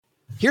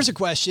Here's a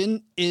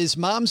question. Is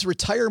mom's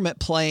retirement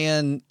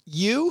plan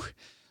you?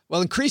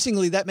 Well,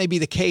 increasingly, that may be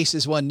the case,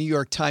 as one New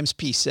York Times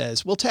piece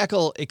says. We'll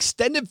tackle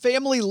extended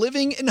family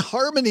living in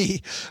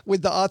harmony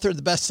with the author of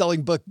the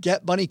best-selling book,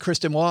 Get Money,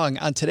 Kristin Wong,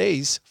 on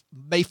today's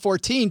May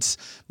 14th,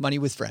 Money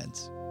with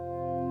Friends.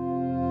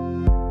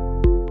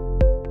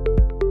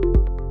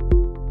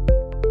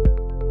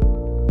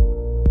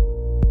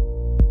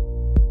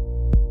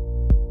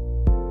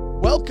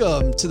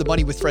 Welcome to the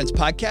Money with Friends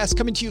podcast,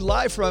 coming to you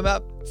live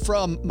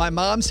from my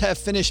mom's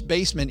half-finished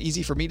basement,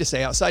 easy for me to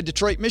say, outside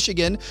Detroit,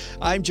 Michigan.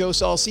 I'm Joe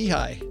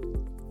Saul-Sehy.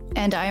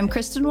 And I am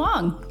Kristin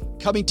Wong.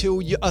 Coming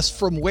to us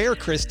from where,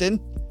 Kristin?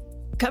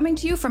 Coming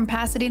to you from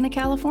Pasadena,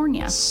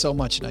 California. So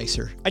much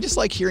nicer. I just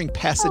like hearing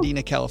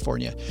Pasadena,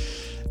 California.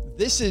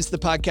 This is the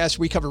podcast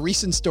where we cover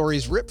recent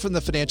stories ripped from the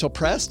financial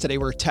press. Today,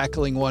 we're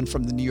tackling one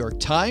from the New York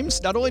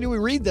Times. Not only do we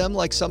read them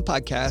like some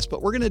podcasts,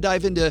 but we're going to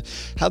dive into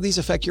how these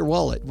affect your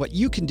wallet, what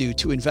you can do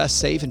to invest,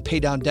 save, and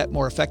pay down debt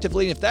more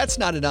effectively. And if that's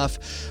not enough,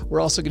 we're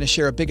also going to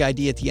share a big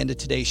idea at the end of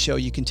today's show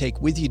you can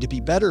take with you to be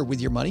better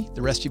with your money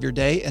the rest of your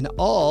day, and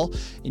all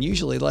in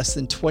usually less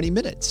than 20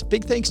 minutes.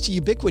 Big thanks to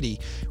Ubiquity,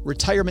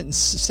 retirement and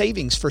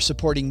savings, for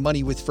supporting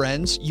Money with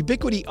Friends.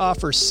 Ubiquity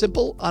offers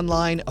simple,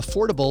 online,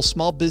 affordable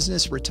small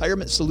business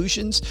retirement solutions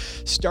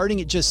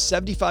starting at just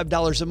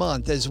 $75 a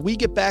month. As we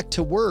get back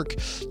to work,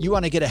 you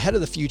want to get ahead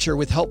of the future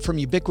with help from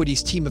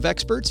Ubiquity's team of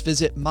experts.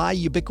 Visit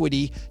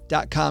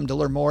myubiquity.com to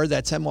learn more.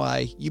 That's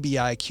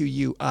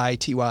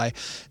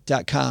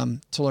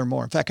myubiquity.com to learn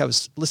more. In fact, I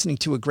was listening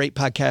to a great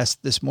podcast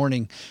this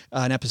morning,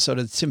 an episode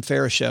of the Tim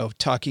Ferriss Show,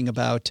 talking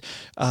about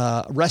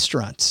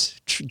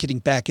restaurants getting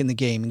back in the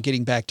game and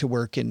getting back to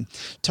work, and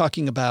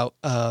talking about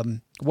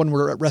one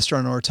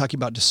restaurant owner talking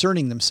about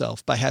discerning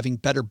themselves by having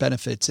better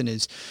benefits,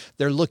 and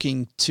they're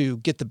looking to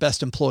get the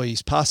best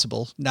employees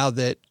possible now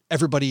that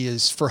everybody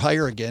is for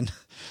hire again.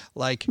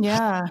 Like,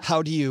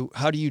 how do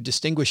you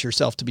distinguish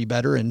yourself to be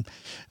better? And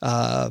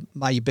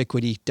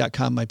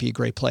myubiquity.com might be a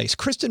great place.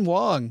 Kristin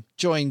Wong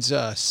joins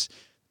us,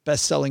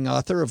 best-selling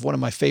author of one of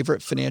my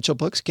favorite financial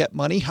books, Get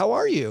Money. How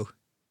are you?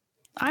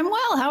 I'm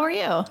well. How are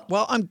you?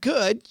 Well, I'm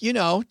good.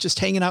 Just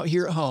hanging out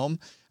here at home.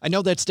 I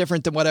know that's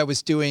different than what I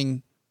was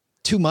doing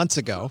 2 months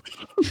ago,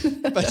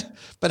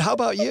 but how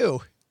about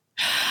you?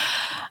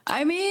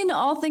 I mean,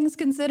 all things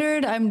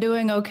considered, I'm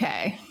doing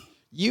okay.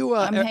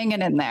 I'm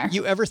hanging in there.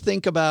 You ever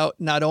think about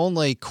not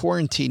only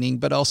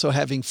quarantining, but also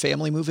having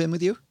family move in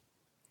with you?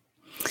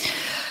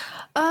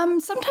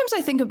 Sometimes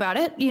I think about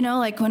it,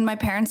 like when my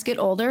parents get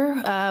older,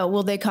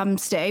 will they come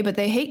stay? But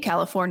they hate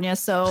California,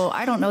 so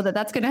I don't know that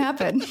that's going to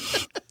happen.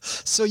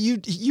 So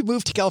you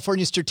moved to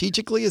California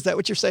strategically? Is that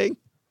what you're saying?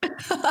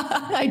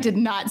 I did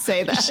not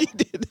say that. She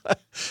did.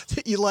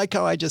 You like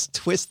how I just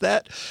twist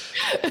that?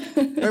 All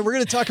right, we're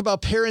going to talk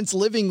about parents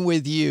living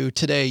with you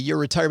today. Your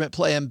retirement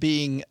plan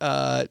being,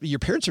 your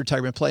parents'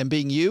 retirement plan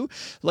being you.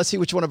 Let's see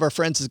which one of our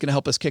friends is going to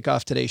help us kick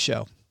off today's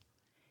show.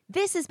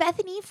 This is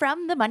Bethany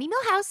from the Money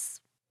Millhouse.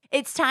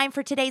 It's time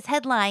for today's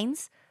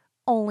headlines,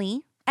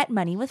 only at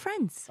Money with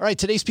Friends. All right,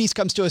 today's piece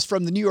comes to us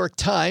from the New York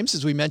Times.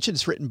 As we mentioned,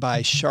 it's written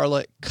by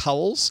Charlotte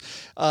Cowles,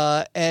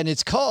 and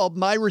it's called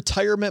My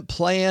Retirement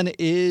Plan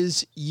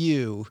is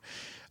You.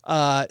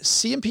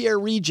 Pierre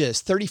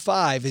Regis,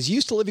 35, is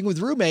used to living with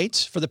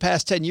roommates. For the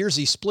past 10 years,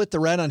 he split the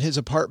rent on his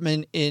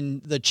apartment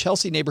in the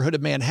Chelsea neighborhood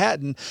of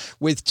Manhattan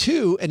with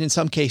 2, and in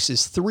some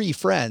cases 3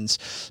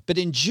 friends. But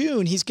in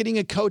June, he's getting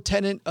a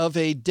co-tenant of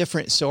a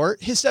different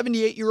sort, his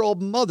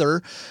 78-year-old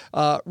mother,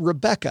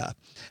 Rebecca.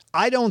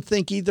 I don't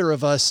think either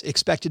of us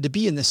expected to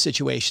be in this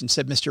situation,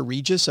 said Mr.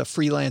 Regis, a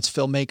freelance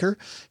filmmaker.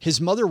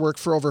 His mother worked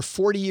for over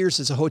 40 years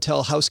as a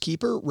hotel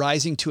housekeeper,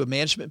 rising to a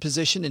management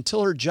position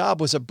until her job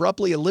was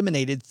abruptly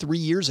eliminated 3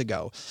 years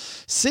ago.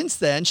 Since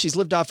then, she's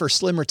lived off her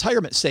slim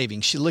retirement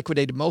savings. She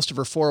liquidated most of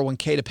her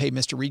 401k to pay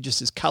Mr.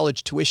 Regis's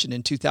college tuition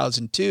in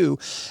 2002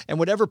 and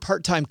whatever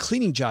part-time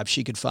cleaning job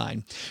she could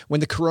find.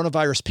 When the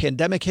coronavirus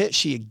pandemic hit,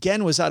 she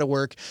again was out of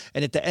work,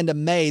 and at the end of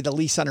May, the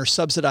lease on her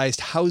subsidized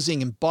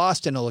housing in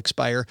Boston will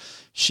expire.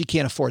 She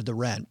can't afford the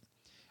rent.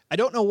 I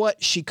don't know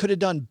what she could have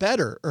done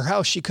better or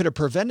how she could have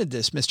prevented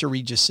this, Mr.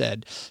 Regis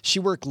said. She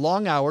worked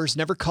long hours,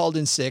 never called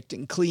in sick,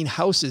 and cleaned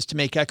houses to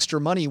make extra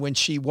money when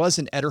she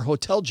wasn't at her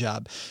hotel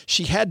job.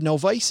 She had no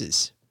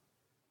vices.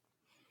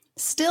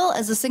 Still,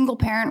 as a single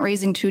parent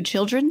raising 2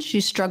 children, she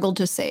struggled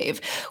to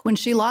save. When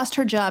she lost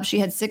her job, she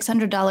had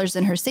 $600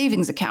 in her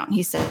savings account.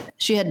 He said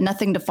she had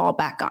nothing to fall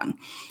back on.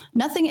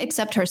 Nothing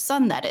except her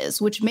son, that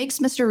is, which makes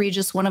Mr.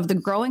 Regis one of the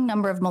growing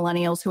number of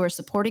millennials who are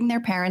supporting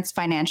their parents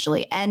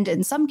financially and,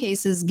 in some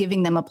cases,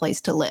 giving them a place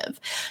to live.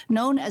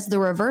 Known as the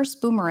reverse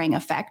boomerang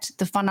effect,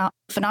 the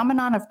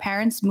phenomenon of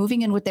parents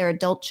moving in with their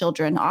adult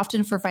children,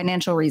 often for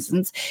financial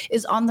reasons,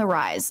 is on the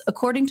rise.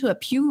 According to a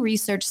Pew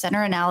Research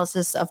Center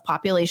analysis of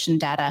population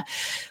data,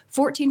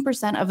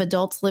 14% of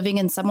adults living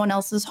in someone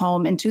else's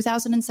home in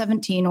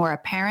 2017 were a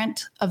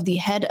parent of the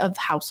head of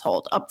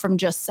household, up from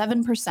just 7%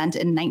 in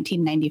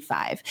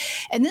 1995.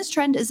 And this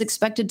trend is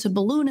expected to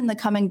balloon in the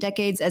coming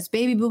decades as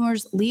baby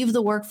boomers leave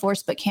the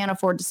workforce but can't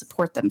afford to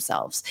support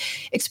themselves.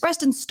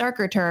 Expressed in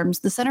starker terms,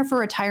 the Center for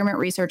Retirement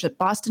Research at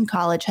Boston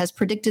College has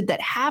predicted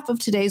that half of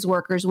today's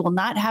workers will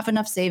not have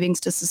enough savings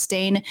to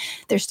sustain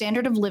their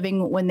standard of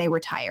living when they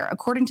retire.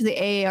 According to the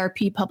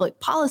AARP Public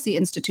Policy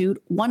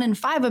Institute, 1 in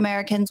 5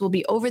 Americans will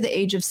be over the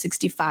age of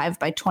 65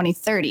 by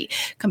 2030,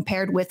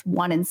 compared with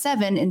 1 in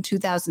 7 in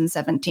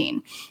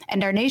 2017.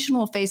 And our nation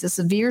will face a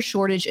severe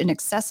shortage in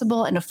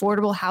accessible and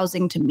affordable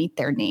housing to meet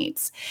their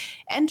needs.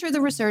 Enter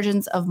the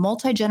resurgence of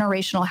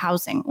multi-generational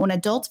housing, when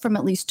adults from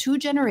at least 2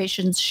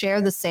 generations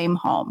share the same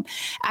home.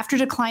 After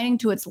declining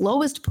to its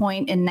lowest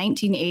point in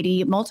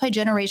 1980,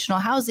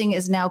 multi-generational housing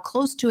is now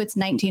close to its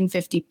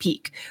 1950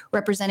 peak,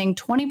 representing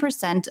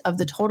 20% of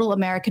the total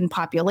American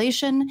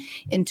population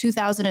in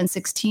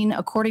 2016,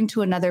 according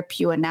to another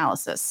Pew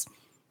analysis.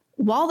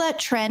 While that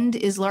trend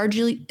is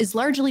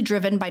largely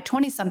driven by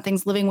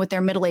 20-somethings living with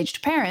their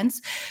middle-aged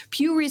parents,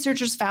 Pew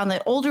researchers found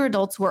that older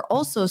adults were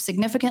also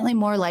significantly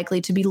more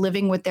likely to be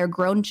living with their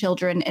grown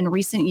children in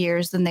recent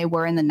years than they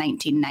were in the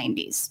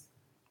 1990s.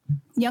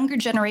 Younger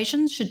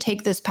generations should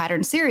take this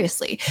pattern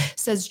seriously,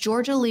 says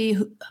Georgia Lee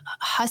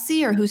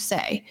Hussey or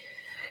Hussey,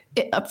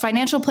 a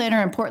financial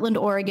planner in Portland,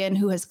 Oregon,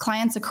 who has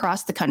clients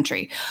across the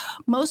country.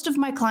 Most of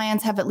my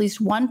clients have at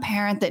least one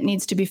parent that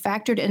needs to be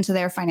factored into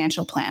their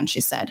financial plan,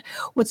 she said.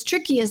 What's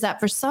tricky is that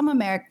for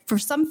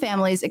some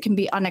families, it can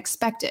be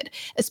unexpected.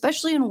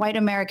 Especially in white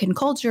American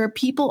culture,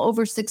 people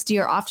over 60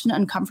 are often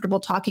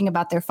uncomfortable talking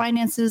about their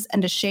finances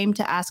and ashamed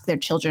to ask their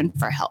children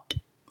for help.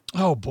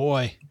 Oh,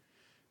 boy.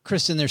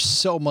 Kristin, there's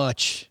so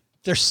much.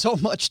 There's so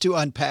much to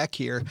unpack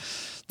here.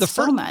 The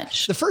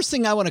first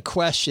thing I want to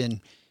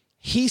question,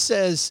 he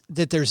says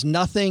that there's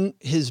nothing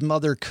his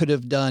mother could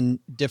have done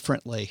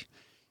differently.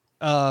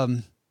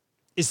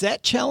 Is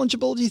that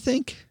challengeable, do you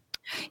think?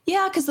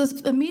 Yeah, because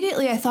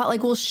immediately I thought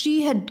like, well,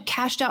 she had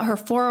cashed out her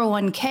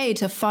 401k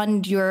to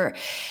fund your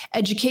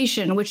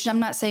education, which I'm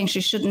not saying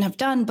she shouldn't have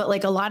done, but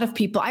like a lot of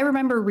people, I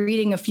remember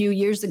reading a few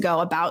years ago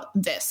about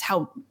this,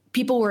 how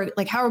people were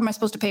like, how am I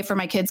supposed to pay for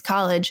my kids'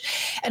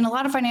 college? And a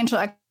lot of financial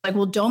experts like,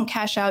 well, don't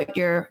cash out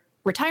your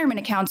retirement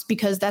accounts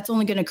because that's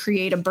only going to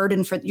create a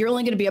burden you're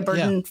only going to be a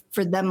burden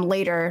for them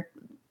later.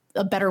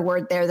 A better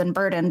word there than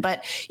burden,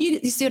 but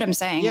you see what I'm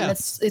saying? Yeah. And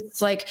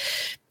it's like,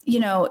 you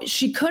know,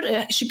 she could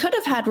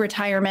have had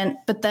retirement,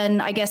 but then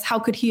I guess how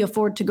could he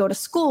afford to go to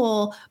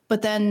school?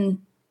 But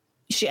then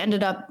she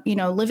ended up, you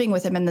know, living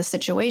with him in this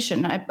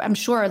situation. I'm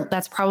sure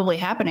that's probably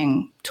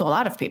happening to a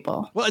lot of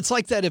people. Well, it's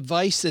like that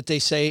advice that they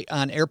say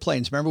on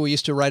airplanes. Remember we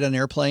used to ride on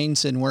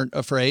airplanes and weren't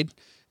afraid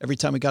every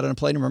time we got on a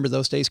plane? Remember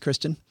those days,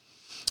 Kristin?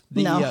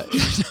 No.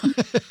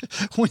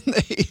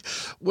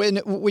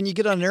 When you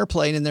get on an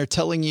airplane and they're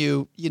telling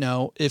you, you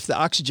know, if the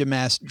oxygen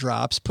mask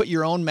drops, put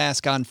your own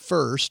mask on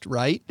first,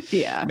 right?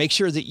 Yeah. Make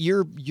sure that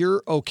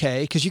you're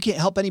okay, because you can't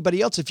help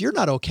anybody else if you're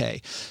not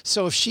okay.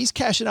 So if she's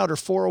cashing out her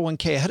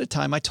 401k ahead of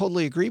time, I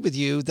totally agree with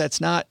you.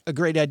 That's not a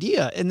great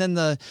idea. And then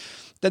the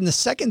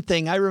second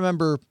thing, I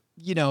remember,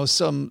 you know,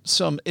 some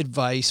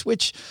advice,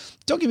 which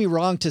don't get me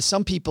wrong, to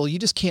some people, you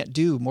just can't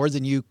do more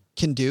than you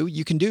can do.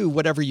 You can do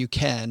whatever you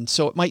can.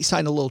 So it might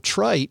sound a little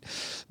trite,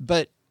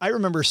 but I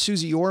remember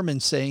Susie Orman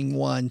saying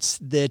once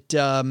that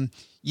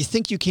you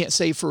think you can't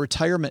save for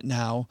retirement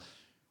now.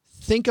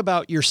 Think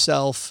about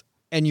yourself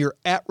and you're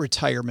at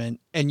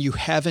retirement and you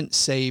haven't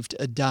saved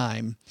a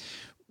dime.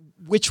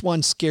 Which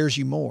one scares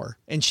you more?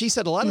 And she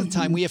said a lot of the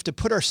time we have to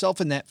put ourselves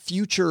in that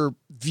future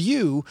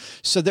view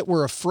so that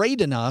we're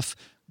afraid enough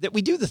that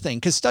we do the thing.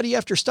 Because study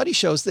after study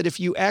shows that if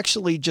you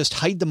actually just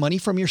hide the money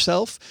from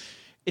yourself,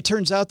 it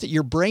turns out that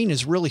your brain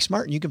is really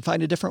smart and you can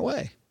find a different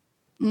way.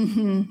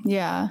 Mm-hmm.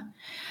 Yeah.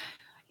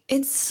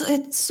 It's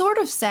sort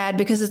of sad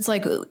because it's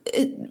like,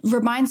 it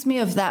reminds me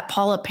of that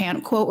Paula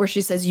Pant quote where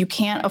she says, you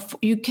can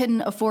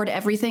afford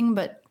everything,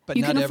 but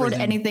you can afford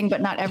anything,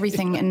 but not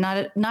everything and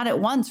not at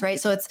once. Right.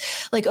 So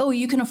it's like, oh,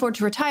 you can afford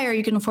to retire,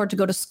 you can afford to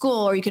go to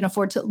school, or you can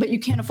afford to, but you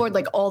can't afford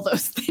like all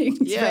those things.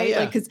 Yeah, right. Yeah.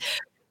 Like, cause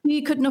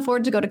she couldn't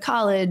afford to go to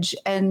college.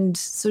 And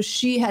so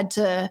she had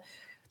to,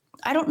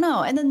 I don't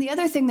know. And then the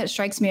other thing that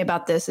strikes me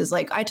about this is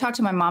like, I talk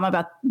to my mom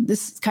about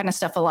this kind of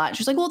stuff a lot.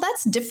 She's like, well,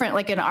 that's different.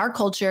 Like in our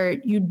culture,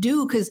 you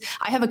do. Cause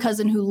I have a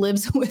cousin who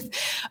lives with,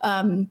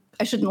 I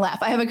shouldn't laugh.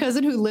 I have a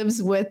cousin who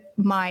lives with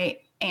my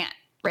aunt.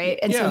 Right.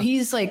 And so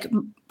he's like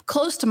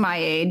close to my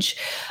age.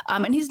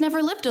 And he's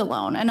never lived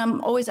alone. And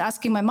I'm always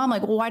asking my mom,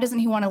 like, well, why doesn't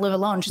he want to live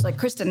alone? She's like,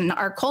 Kristin, in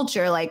our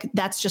culture, like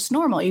that's just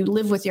normal. You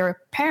live with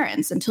your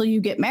parents until you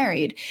get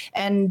married.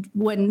 And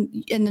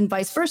then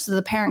vice versa,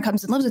 the parent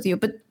comes and lives with you.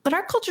 But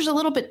our culture is a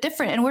little bit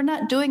different. And we're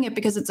not doing it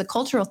because it's a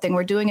cultural thing.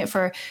 We're doing it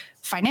for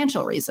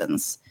financial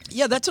reasons.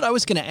 Yeah. That's what I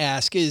was going to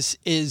ask is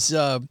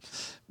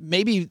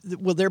maybe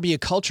will there be a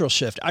cultural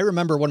shift? I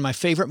remember one of my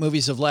favorite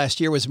movies of last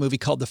year was a movie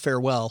called The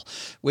Farewell,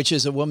 which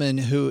is a woman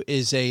who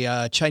is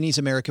a Chinese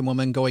American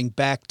woman going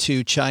back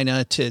to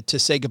China to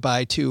say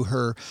goodbye to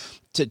her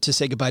to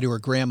say goodbye to her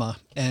grandma,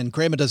 and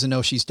grandma doesn't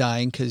know she's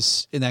dying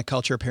because in that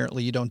culture,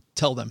 apparently you don't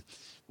tell them.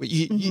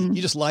 You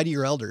just lie to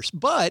your elders.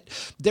 But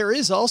there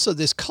is also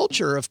this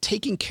culture of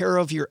taking care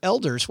of your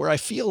elders where I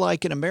feel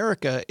like in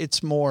America,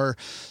 it's more,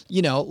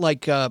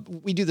 like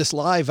we do this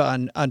live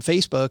on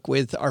Facebook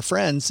with our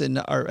friends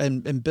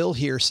and Bill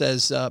here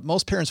says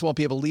most parents won't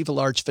be able to leave a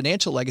large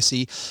financial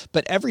legacy,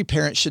 but every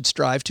parent should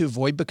strive to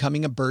avoid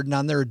becoming a burden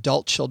on their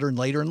adult children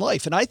later in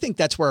life. And I think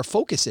that's where our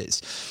focus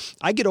is.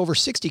 I get over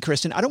 60,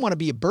 Kristin. I don't want to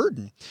be a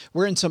burden.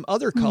 Where in some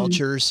other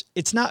cultures,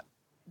 it's not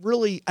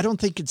really, I don't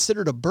think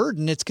considered a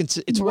burden. It's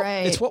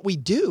what we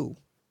do.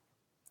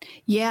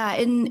 Yeah.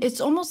 And it's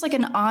almost like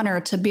an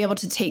honor to be able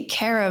to take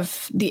care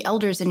of the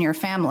elders in your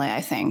family, I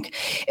think.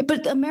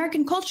 But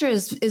American culture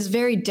is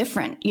very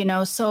different,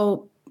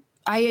 so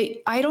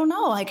I don't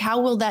know, like, how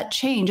will that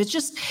change?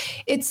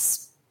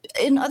 It's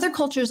in other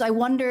cultures. I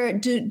wonder,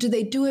 do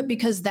they do it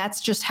because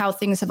that's just how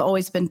things have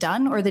always been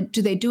done? Or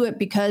do they do it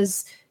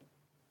because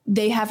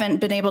they haven't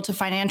been able to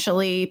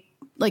financially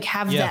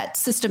have that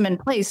system in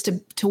place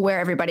to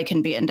where everybody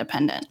can be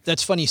independent?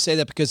 That's funny you say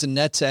that because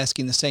Annette's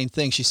asking the same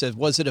thing. She said,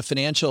 was it a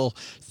financial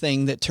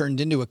thing that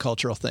turned into a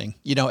cultural thing,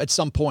 at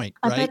some point,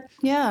 right?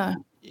 Yeah.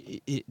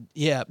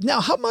 Yeah.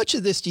 Now, how much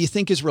of this do you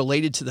think is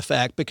related to the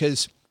fact,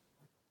 because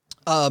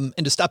and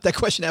to stop that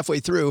question halfway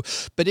through,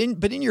 but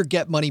in your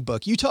Get Money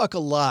book, you talk a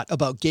lot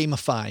about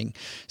gamifying,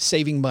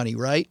 saving money,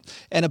 right?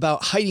 And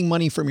about hiding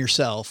money from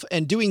yourself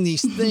and doing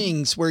these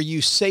things where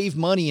you save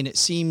money. And it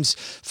seems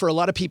for a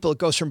lot of people, it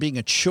goes from being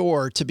a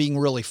chore to being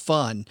really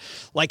fun.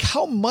 Like,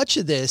 how much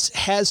of this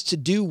has to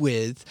do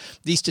with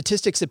these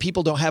statistics that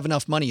people don't have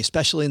enough money,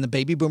 especially in the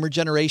baby boomer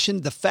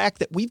generation? The fact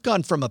that we've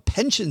gone from a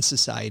pension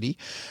society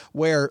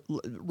where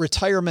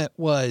retirement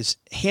was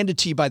handed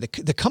to you by the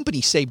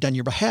company saved on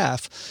your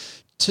behalf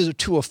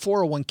to a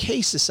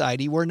 401k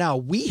society where now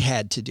we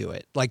had to do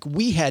it. Like,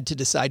 we had to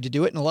decide to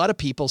do it. And a lot of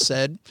people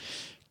said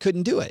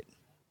couldn't do it.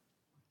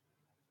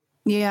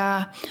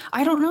 Yeah,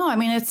 I don't know. I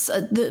mean, it's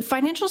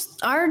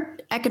our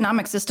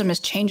economic system is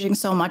changing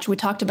so much. We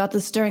talked about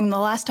this during the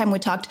last time we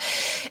talked.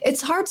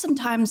 It's hard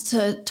sometimes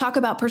to talk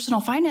about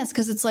personal finance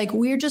because it's like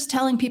we're just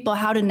telling people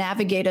how to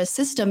navigate a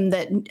system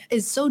that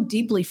is so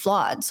deeply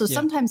flawed. So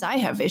sometimes I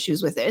have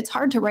issues with it. It's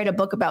hard to write a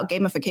book about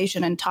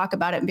gamification and talk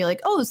about it and be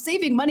like, oh,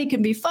 saving money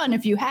can be fun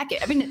if you hack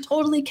it. I mean, it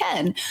totally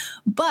can.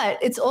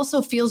 But it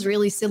also feels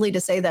really silly to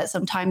say that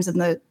sometimes in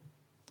the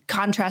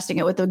contrasting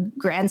it with the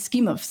grand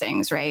scheme of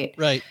things, right?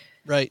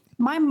 Right.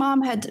 My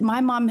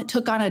mom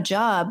took on a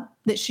job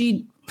that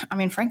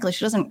frankly,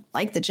 she doesn't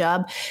like the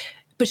job,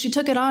 but she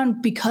took it on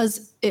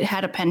because it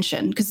had a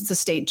pension, because it's a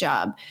state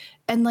job.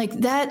 And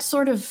that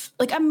sort of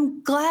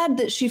I'm glad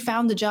that she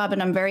found the job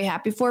and I'm very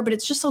happy for her, but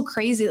it's just so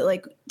crazy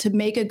that to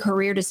make a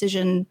career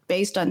decision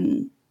based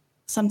on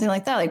something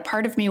like that.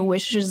 Part of me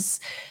wishes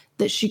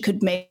that she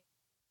could make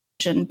a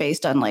decision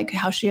based on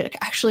how she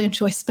actually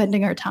enjoys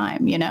spending her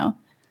time,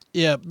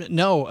 Yeah,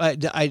 no, I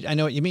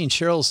know what you mean.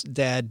 Cheryl's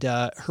dad,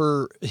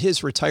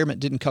 his retirement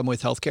didn't come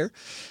with healthcare,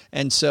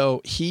 and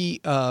so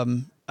he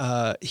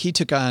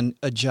took on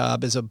a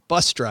job as a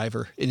bus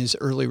driver in his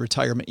early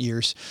retirement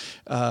years,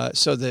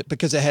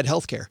 because it had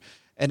healthcare,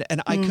 and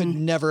I could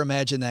never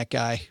imagine that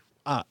guy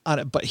on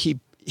it, but he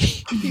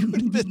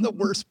would have been the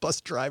worst bus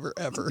driver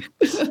ever.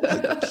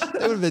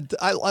 They would have been.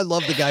 I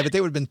love the guy, but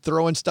they would have been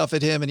throwing stuff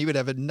at him, and he would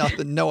have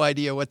no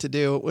idea what to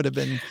do. It would have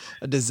been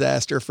a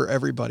disaster for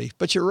everybody.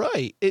 But you're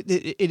right;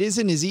 it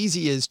isn't as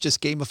easy as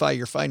just gamify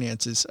your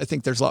finances. I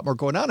think there's a lot more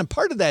going on, and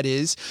part of that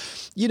is,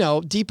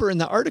 deeper in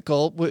the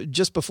article,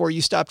 just before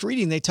you stopped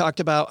reading, they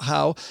talked about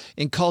how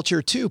in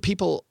culture too,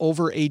 people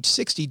over age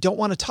 60 don't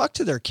want to talk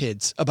to their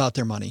kids about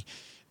their money.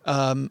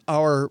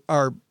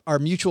 Our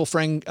mutual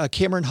friend,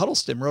 Cameron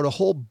Huddleston, wrote a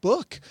whole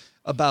book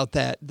about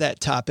that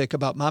topic,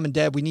 about mom and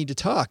dad, we need to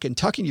talk, and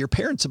talking to your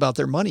parents about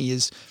their money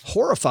is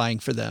horrifying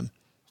for them.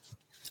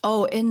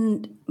 Oh,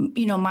 and,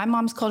 my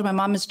mom's culture, my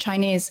mom is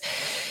Chinese.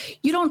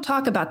 You don't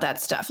talk about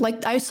that stuff.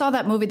 I saw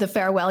that movie, The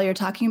Farewell, you're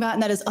talking about,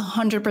 and that is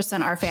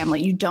 100% our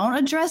family. You don't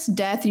address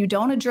death. You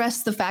don't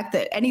address the fact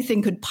that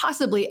anything could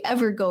possibly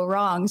ever go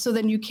wrong. So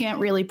then you can't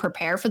really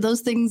prepare for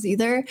those things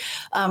either.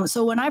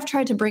 So when I've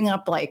tried to bring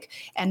up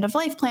end of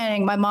life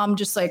planning, my mom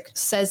just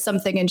says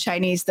something in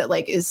Chinese that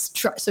is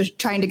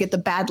trying to get the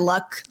bad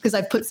luck because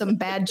I've put some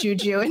bad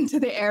juju into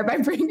the air by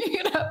bringing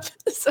it up.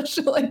 So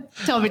she'll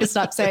tell me to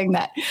stop saying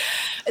that.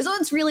 So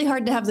it's really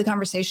hard to have the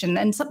conversation.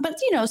 But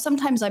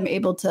sometimes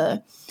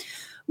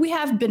we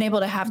have been able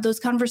to have those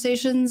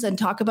conversations and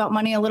talk about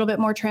money a little bit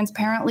more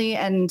transparently.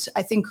 And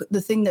I think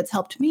the thing that's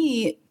helped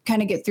me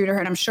kind of get through to her,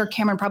 and I'm sure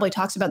Cameron probably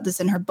talks about this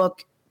in her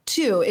book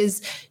too,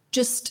 is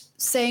just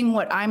saying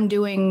what I'm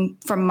doing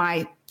for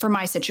my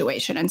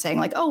situation and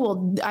saying oh,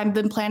 well, I've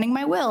been planning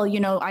my will,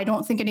 I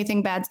don't think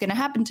anything bad's going to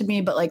happen to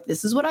me, but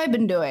this is what I've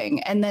been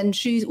doing. And then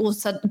she will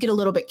get a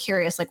little bit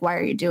curious, why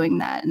are you doing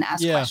that? And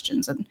ask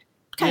questions and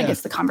kind of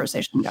gets the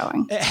conversation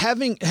going.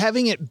 Having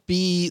it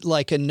be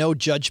a no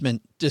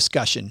judgment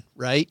discussion,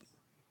 right?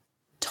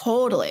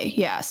 Totally.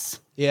 Yes.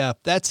 Yeah,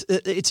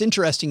 it's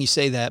interesting you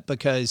say that,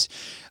 because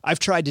I've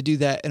tried to do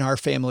that in our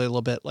family a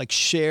little bit, like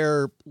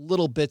share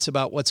little bits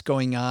about what's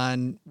going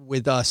on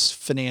with us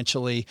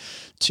financially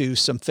to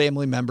some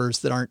family members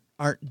that aren't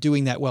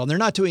doing that well. And they're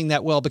not doing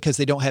that well because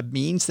they don't have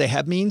means. They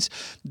have means.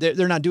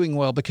 They're not doing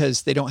well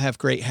because they don't have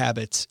great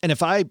habits. And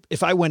if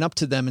I went up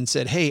to them and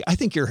said, "Hey, I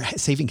think your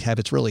saving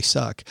habits really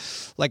suck,"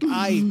 like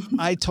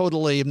I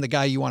totally am the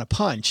guy you want to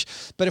punch.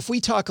 But if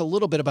we talk a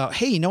little bit about,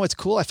 "Hey, you know what's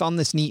cool? I found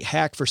this neat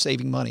hack for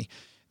saving money,"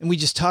 and we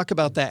just talk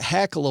about that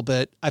hack a little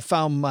bit. I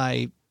found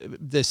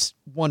this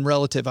one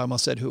relative, I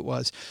almost said who it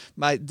was,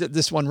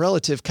 this one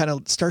relative kind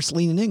of starts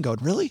leaning in going,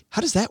 "Really?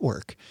 How does that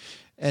work?"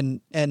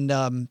 And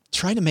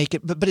trying to make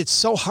it, but it's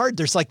so hard.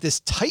 There's like this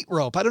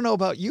tightrope. I don't know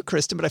about you,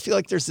 Kristin, but I feel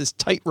like there's this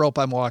tightrope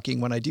I'm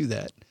walking when I do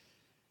that.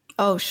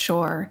 Oh,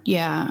 sure.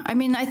 Yeah. I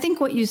mean, I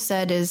think what you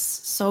said is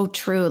so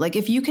true. Like,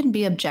 if you can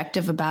be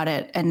objective about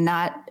it and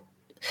not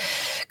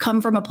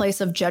come from a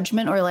place of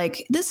judgment or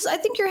like, I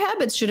think your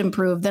habits should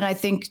improve, then I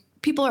think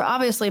people are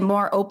obviously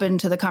more open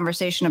to the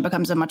conversation. It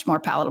becomes a much more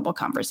palatable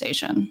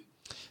conversation.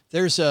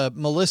 There's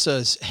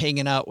Melissa's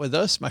hanging out with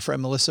us, my friend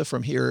Melissa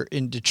from here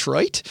in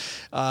Detroit.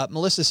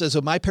 Melissa says,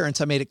 "Well, my parents,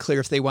 I made it clear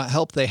if they want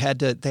help, they had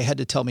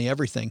to tell me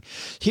everything."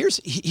 Here's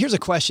a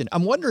question.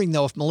 I'm wondering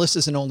though if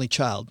Melissa's an only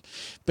child,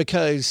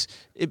 because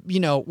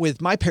with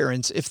my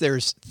parents, if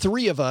there's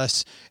three of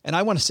us and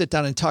I want to sit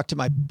down and talk to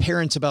my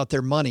parents about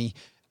their money,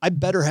 I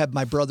better have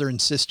my brother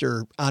and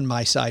sister on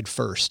my side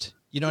first.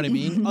 You know what I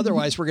mean?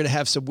 Otherwise, we're going to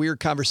have some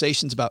weird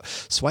conversations about,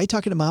 "So why are you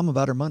talking to mom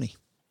about her money?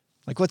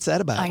 Like, what's that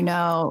about?" I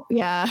know.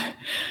 Yeah.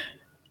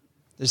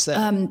 There's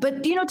that.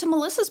 But, to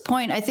Melissa's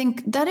point, I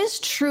think that is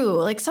true.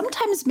 Like,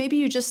 sometimes maybe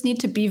you just need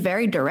to be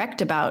very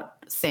direct about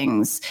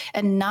things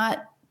and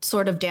not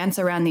sort of dance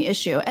around the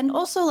issue. And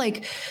also,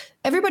 like,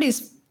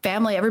 everybody's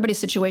family, everybody's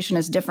situation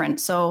is different.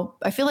 So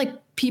I feel like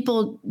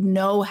people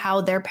know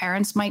how their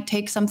parents might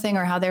take something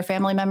or how their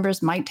family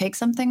members might take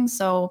something.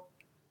 So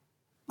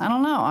I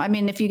don't know. I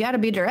mean, if you got to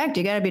be direct,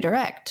 you got to be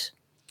direct.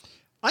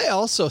 I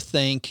also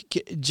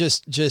think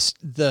just there's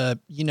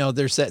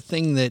that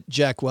thing that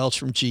Jack Welch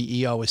from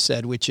GE always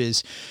said, which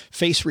is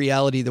face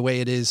reality the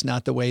way it is,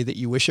 not the way that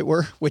you wish it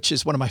were, which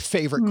is one of my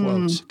favorite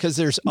quotes, because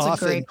there's a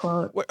great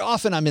quote.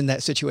 Often I'm in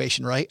that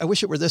situation, right? I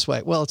wish it were this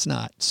way. Well, it's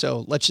not.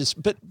 So let's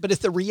but if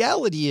the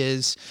reality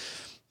is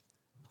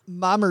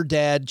mom or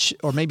dad,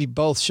 or maybe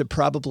both, should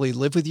probably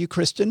live with you,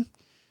 Kristin,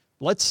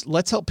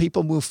 let's help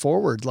people move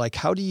forward. Like,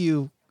 how do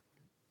you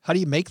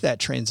make that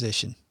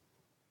transition?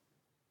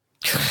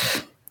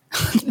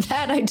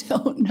 That I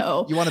don't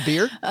know. You want a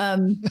beer?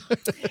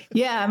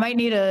 Yeah, I might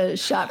need a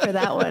shot for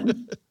that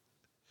one.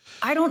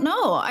 I don't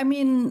know. I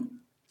mean,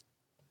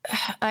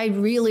 I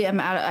really am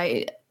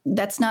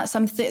that's not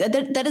something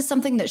that is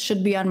something that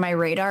should be on my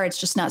radar. It's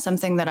just not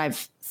something that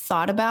I've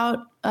thought about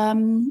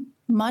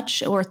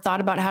much, or thought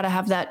about how to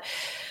have that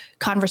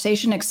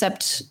conversation,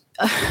 except,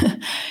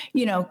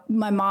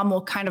 my mom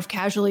will kind of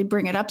casually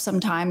bring it up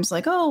sometimes,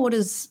 like, "Oh, what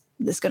is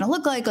this going to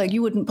look like? Like,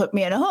 you wouldn't put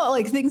me in a hole,"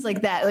 like things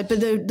like that. Like, but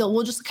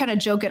we'll just kind of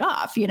joke it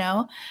off,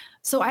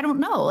 So I don't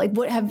know. Like,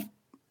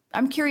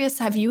 I'm curious,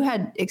 have you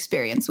had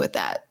experience with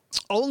that?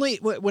 Only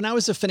when I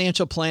was a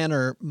financial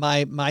planner,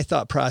 my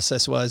thought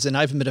process was, and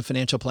I've been a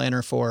financial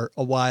planner for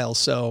a while,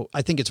 so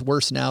I think it's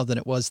worse now than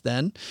it was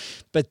then.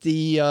 But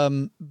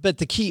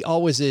the key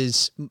always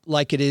is,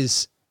 like it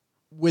is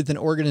with an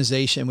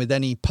organization, with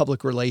any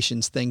public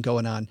relations thing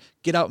going on,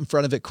 get out in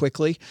front of it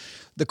quickly.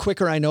 The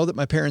quicker I know that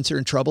my parents are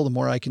in trouble, the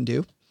more I can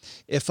do.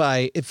 If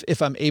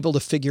I'm able to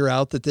figure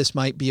out that this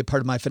might be a part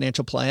of my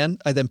financial plan,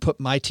 I then put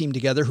my team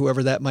together,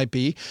 whoever that might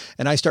be,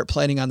 and I start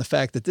planning on the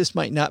fact that this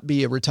might not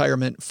be a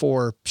retirement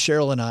for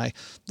Cheryl and I.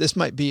 This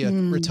might be a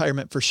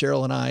retirement for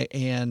Cheryl and I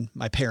and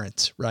my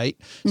parents, right?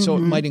 So it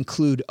might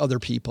include other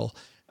people.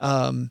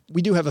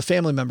 We do have a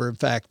family member, in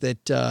fact,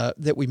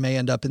 that we may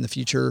end up in the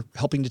future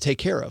helping to take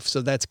care of.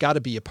 So that's got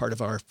to be a part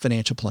of our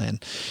financial plan.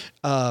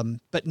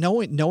 But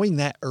knowing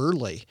that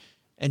early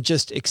and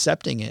just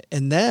accepting it,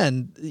 and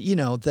then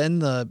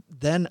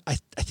I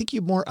think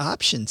you have more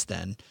options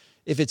then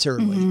if it's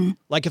early.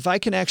 Like, if I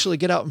can actually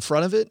get out in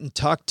front of it and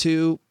talk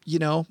to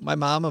my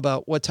mom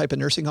about what type of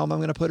nursing home I'm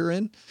going to put her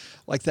in,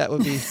 like, that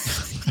would be.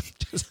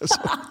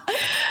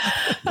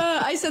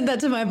 I said that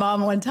to my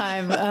mom one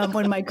time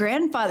when my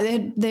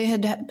grandfather, they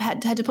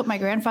had to put my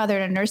grandfather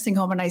in a nursing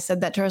home. And I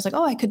said that to her. I was like,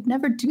 "Oh, I could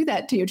never do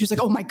that to you." She's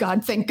like, "Oh my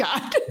God, thank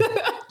God."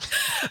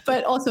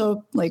 But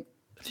also,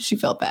 she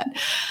felt bad.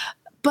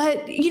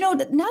 But, now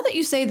that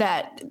you say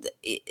that,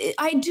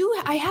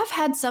 I have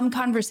had some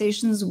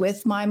conversations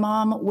with my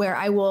mom where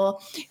I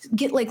will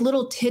get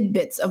little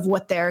tidbits of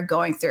what they're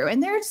going through.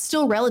 And they're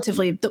still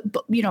relatively,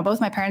 both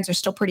my parents are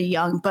still pretty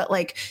young, but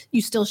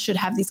you still should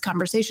have these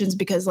conversations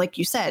because, like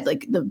you said,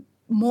 the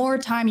more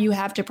time you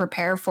have to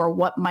prepare for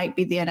what might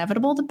be the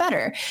inevitable, the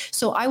better.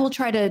 So I will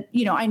try to,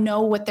 I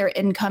know what their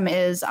income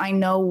is. I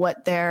know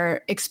what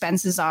their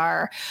expenses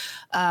are.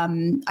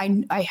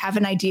 I have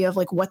an idea of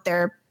what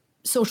their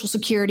Social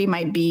Security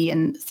might be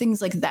and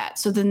things like that.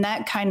 So then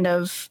that kind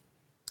of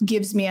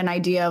gives me an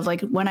idea of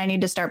like when I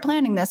need to start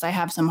planning this, I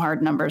have some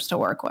hard numbers to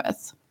work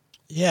with.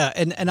 Yeah.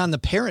 And on the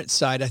parent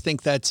side, I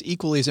think that's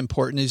equally as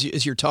important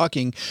as you're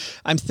talking.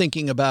 I'm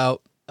thinking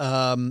about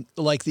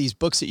like these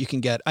books that you can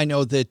get. I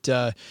know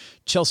that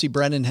Chelsea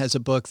Brennan has a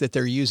book that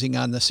they're using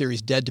on the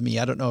series Dead to Me.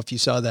 I don't know if you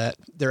saw that.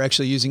 They're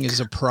actually using it as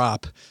a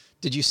prop.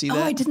 Did you see that?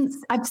 Oh, I didn't.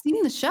 I've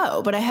seen the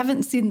show, but I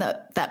haven't seen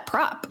that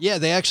prop. Yeah,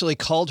 they actually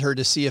called her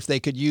to see if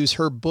they could use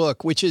her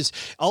book, which is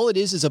all it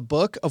is a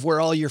book of where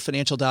all your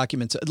financial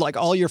documents, like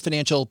all your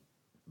financial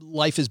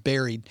life is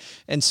buried.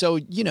 And so,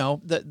 you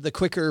know, the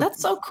quicker.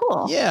 That's so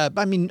cool. Yeah.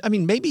 I mean,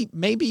 maybe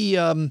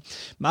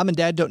mom and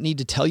dad don't need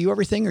to tell you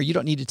everything, or you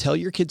don't need to tell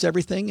your kids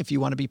everything if you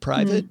want to be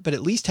private, but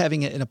at least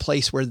having it in a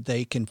place where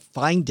they can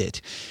find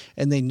it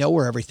and they know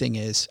where everything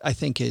is, I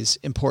think is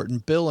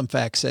important. Bill, in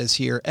fact, says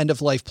here, end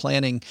of life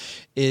planning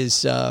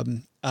is,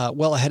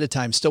 well ahead of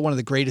time. Still one of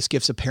the greatest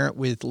gifts a parent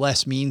with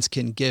less means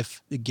can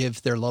give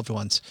their loved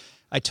ones.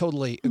 I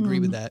totally agree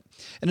with that.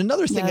 And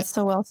another thing, that's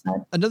so well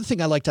said. Another thing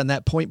I liked on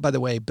that point, by the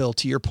way, Bill,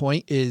 to your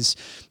point, is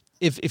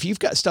if you've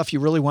got stuff you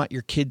really want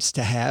your kids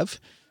to have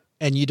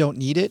and you don't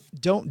need it,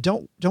 don't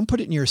put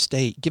it in your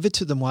estate. Give it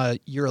to them while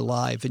you're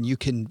alive and you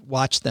can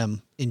watch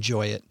them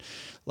enjoy it.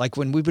 Like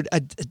when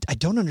I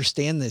don't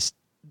understand this.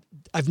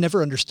 I've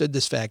never understood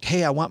this fact.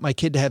 Hey, I want my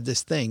kid to have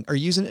this thing. Are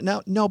you using it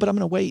now? No, but I'm going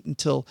to wait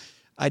until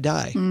I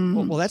die.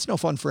 Well, that's no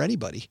fun for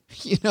anybody,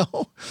 you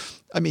know?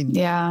 I mean,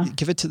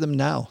 give it to them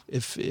now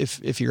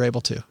if you're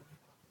able to.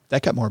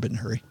 That got morbid in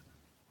a hurry.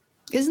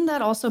 Isn't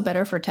that also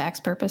better for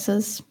tax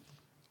purposes?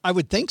 I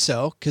would think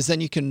so, because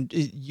then you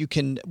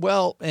can,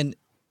 well, and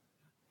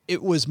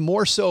it was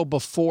more so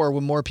before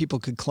when more people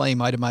could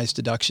claim itemized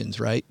deductions,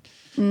 right?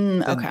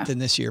 Than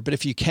this year. But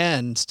if you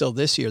can still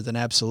this year, then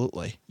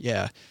absolutely.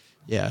 Yeah.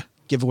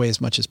 Give away as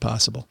much as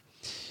possible.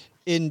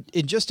 In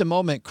just a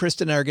moment,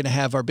 Kristin and I are going to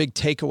have our big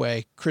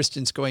takeaway.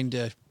 Kristin's going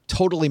to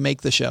totally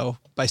make the show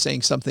by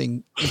saying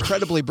something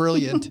incredibly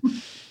brilliant.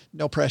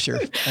 No pressure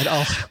at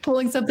all.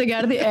 Pulling something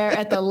out of the air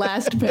at the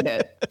last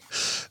minute.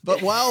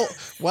 But while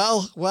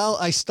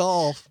I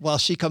stall, while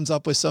she comes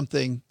up with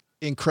something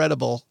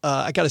incredible,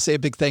 I got to say a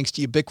big thanks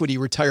to Ubiquity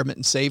Retirement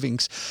and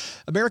Savings.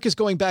 America's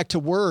going back to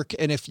work,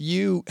 and if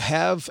you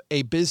have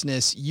a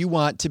business, you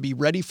want to be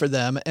ready for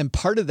them, and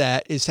part of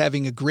that is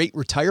having a great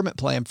retirement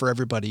plan for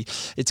everybody.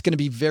 It's going to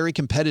be very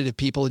competitive,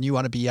 people, and you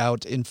want to be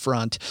out in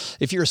front.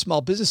 If you're a small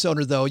business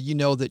owner, though, you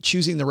know that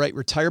choosing the right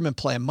retirement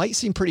plan might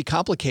seem pretty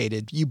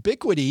complicated.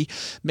 Ubiquity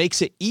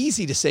makes it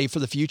easy to save for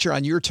the future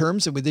on your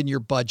terms and within your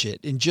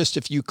budget. In just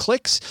a few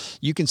clicks,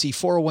 you can see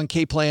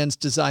 401k plans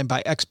designed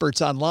by experts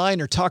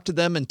online or talk to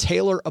them and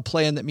tailor a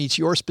plan that meets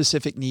your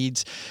specific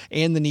needs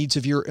and the needs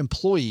of your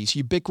employees.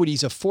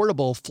 Ubiquity's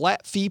affordable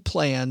flat fee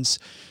plans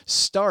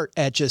start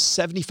at just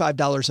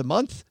 $75 a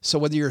month. So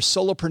whether you're a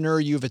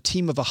solopreneur, you have a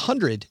team of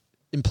 100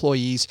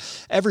 employees,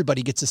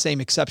 everybody gets the same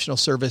exceptional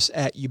service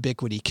at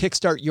Ubiquity.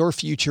 Kickstart your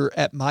future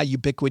at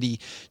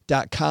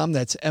myubiquity.com.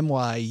 That's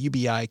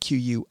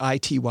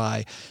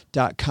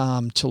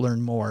myubiquity.com to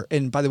learn more.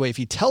 And by the way, if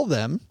you tell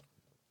them,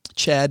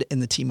 Chad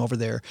and the team over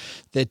there,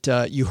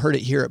 that you heard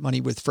it here at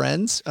Money with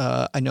Friends,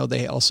 I know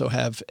they also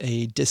have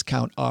a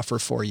discount offer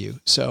for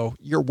you. So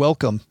you're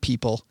welcome,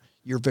 people.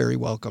 You're very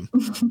welcome.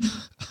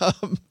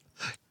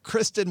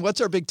 Kristin, what's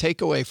our big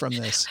takeaway from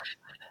this?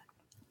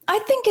 I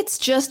think it's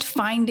just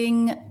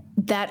finding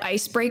that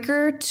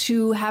icebreaker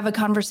to have a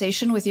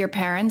conversation with your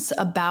parents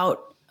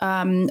about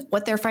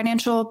what their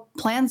financial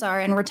plans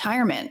are in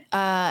retirement.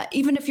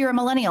 Even if you're a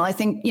millennial, I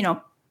think,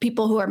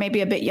 people who are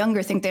maybe a bit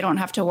younger think they don't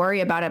have to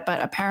worry about it,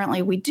 but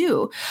apparently we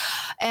do.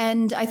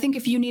 And I think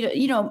if you need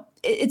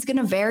it's going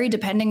to vary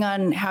depending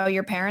on how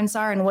your parents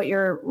are and what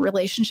your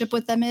relationship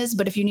with them is.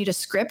 But if you need a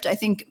script, I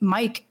think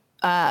Mike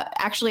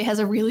actually has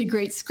a really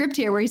great script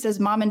here where he says,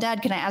 Mom and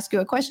Dad, can I ask you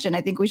a question?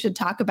 I think we should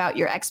talk about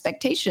your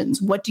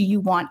expectations. What do you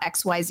want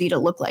XYZ to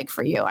look like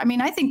for you? I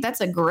mean, I think that's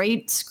a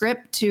great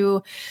script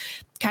to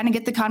kind of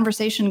get the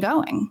conversation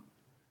going.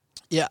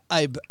 Yeah,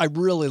 I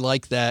really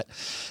like that.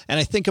 And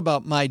I think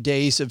about my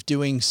days of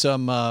doing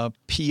some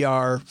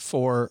PR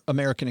for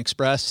American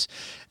Express.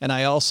 And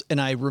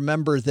I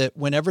remember that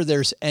whenever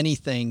there's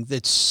anything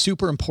that's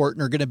super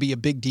important or going to be a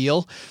big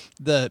deal,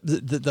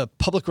 the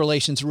public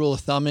relations rule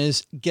of thumb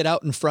is get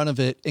out in front of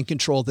it and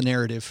control the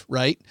narrative,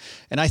 right?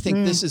 And I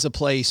think this is a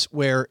place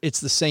where it's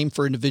the same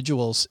for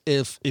individuals.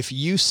 If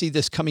you see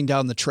this coming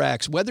down the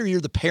tracks, whether you're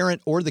the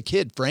parent or the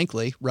kid,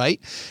 frankly, right?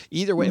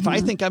 Either way, if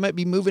I think I might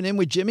be moving in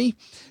with Jimmy,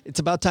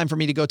 it's about time for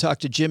me to go talk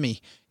to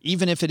Jimmy,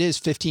 even if it is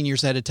 15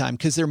 years at a time,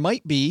 because there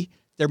might be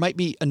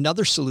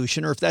another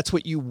solution, or if that's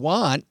what you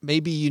want,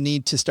 maybe you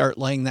need to start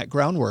laying that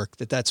groundwork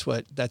that's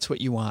what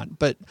you want.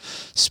 But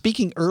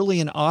speaking early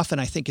and often,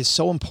 I think, is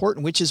so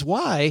important, which is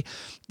why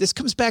this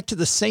comes back to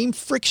the same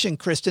friction,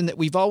 Kristin, that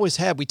we've always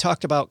had. We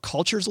talked about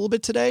cultures a little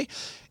bit today.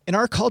 In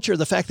our culture,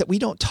 the fact that we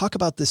don't talk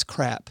about this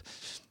crap,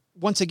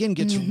 once again,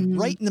 gets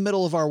right in the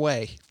middle of our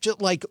way.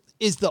 Just like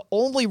is the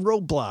only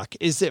roadblock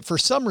is that for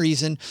some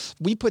reason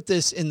we put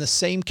this in the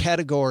same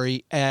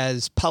category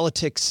as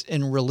politics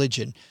and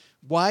religion.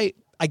 Why?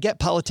 I get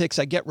politics,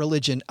 I get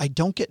religion. I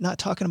don't get not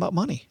talking about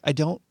money. I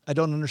don't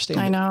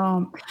understand. I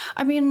know.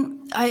 I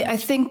mean, I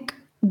think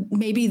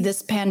maybe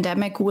this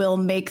pandemic will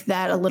make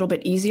that a little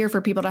bit easier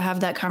for people to have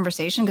that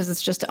conversation because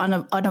it's just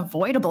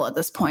unavoidable at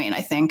this point,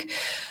 I think.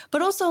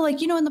 But also,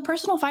 like, in the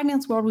personal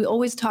finance world, we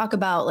always talk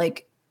about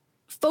like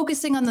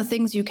focusing on the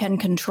things you can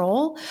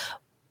control.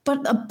 But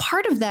a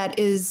part of that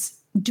is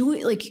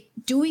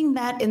doing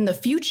that in the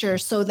future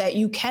so that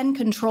you can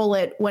control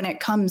it when it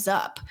comes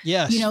up.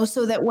 Yes.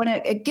 So that when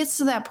it gets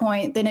to that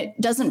point, then it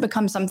doesn't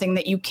become something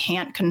that you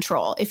can't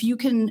control. If you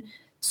can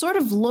sort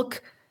of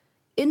look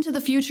into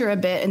the future a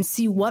bit and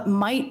see what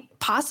might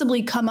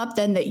possibly come up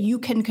then that you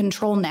can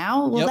control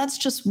now, well, that's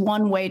just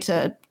one way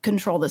to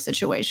control the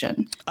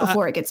situation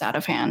before it gets out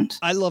of hand.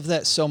 I love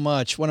that so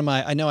much.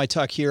 I know I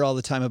talk here all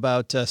the time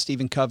about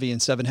Stephen Covey and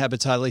 7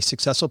 Habits of Highly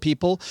Successful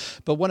People,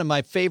 but one of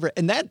my favorite,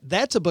 and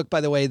that's a book, by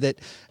the way,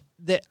 that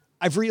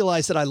I've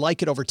realized that I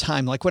like it over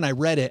time. Like when I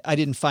read it, I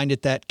didn't find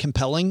it that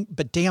compelling,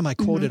 but damn, I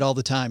quote it all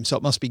the time, so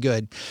it must be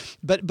good.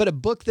 But a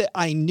book that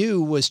I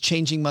knew was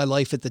changing my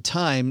life at the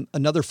time,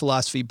 another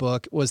philosophy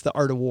book, was The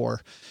Art of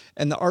War.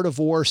 And The Art of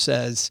War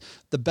says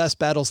the best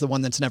battle is the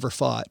one that's never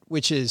fought,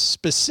 which is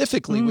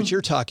specifically what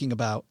you're talking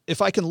about.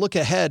 If I can look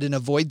ahead and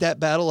avoid that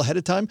battle ahead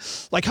of time,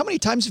 like how many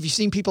times have you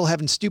seen people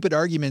having stupid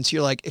arguments?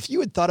 You're like, if you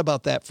had thought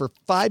about that for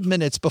 5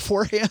 minutes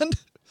beforehand,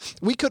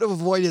 we could have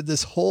avoided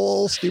this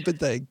whole stupid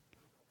thing.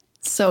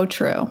 So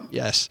true.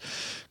 Yes.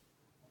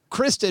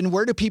 Kristin,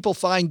 where do people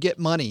find Get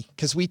Money?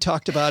 Because we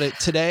talked about it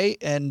today,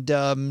 and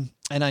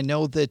I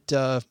know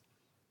that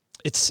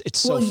it's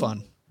so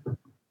fun.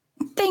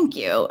 Thank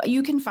you.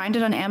 You can find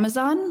it on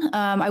Amazon.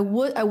 I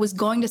was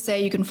going to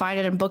say you can find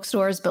it in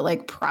bookstores, but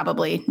like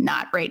probably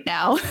not right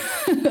now.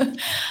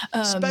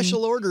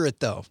 Special order it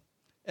though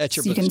at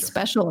your bookstore. You can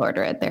special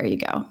order it. There you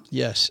go.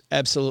 Yes,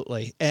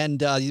 absolutely.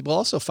 And we'll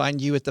also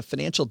find you at the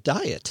Financial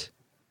Diet.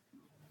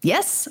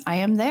 Yes, I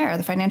am there.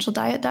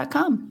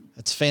 thefinancialdiet.com.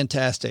 That's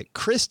fantastic.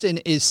 Kristin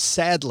is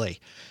sadly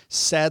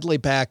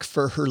back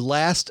for her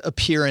last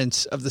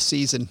appearance of the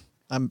season.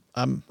 I'm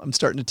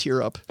starting to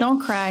tear up.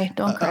 Don't cry.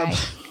 Don't cry.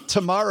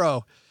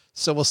 Tomorrow.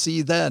 So we'll see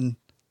you then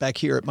back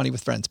here at Money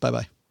with Friends.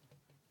 Bye-bye.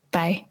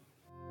 Bye.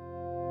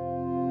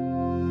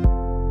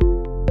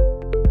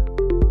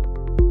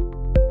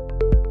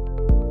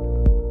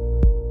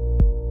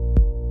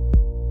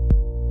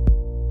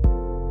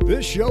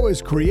 This show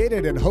is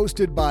created and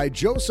hosted by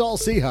Joe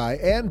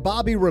Saul-Sehy and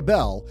Bobby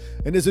Rebell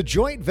and is a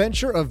joint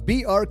venture of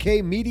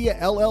BRK Media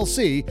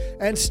LLC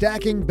and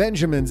Stacking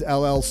Benjamins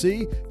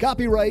LLC,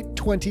 copyright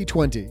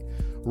 2020.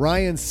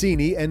 Ryan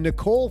Sini and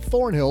Nicole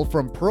Thornhill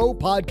from Pro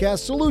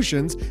Podcast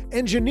Solutions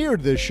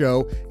engineered this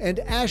show, and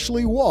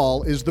Ashley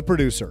Wall is the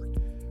producer.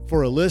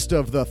 For a list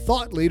of the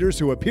thought leaders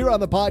who appear on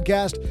the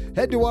podcast,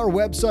 head to our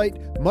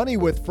website,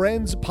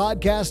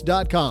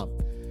 moneywithfriendspodcast.com.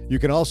 You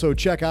can also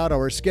check out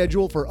our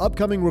schedule for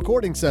upcoming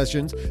recording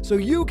sessions so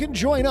you can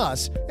join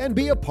us and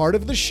be a part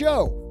of the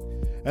show.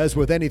 As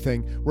with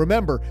anything,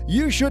 remember,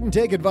 you shouldn't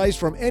take advice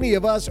from any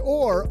of us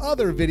or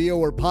other video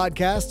or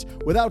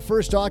podcasts without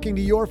first talking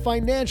to your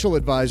financial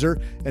advisor,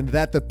 and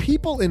that the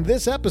people in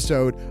this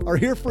episode are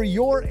here for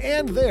your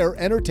and their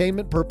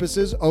entertainment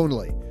purposes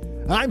only.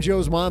 I'm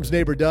Joe's mom's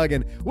neighbor, Doug,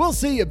 and we'll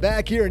see you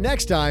back here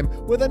next time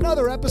with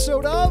another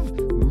episode of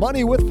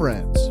Money with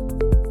Friends.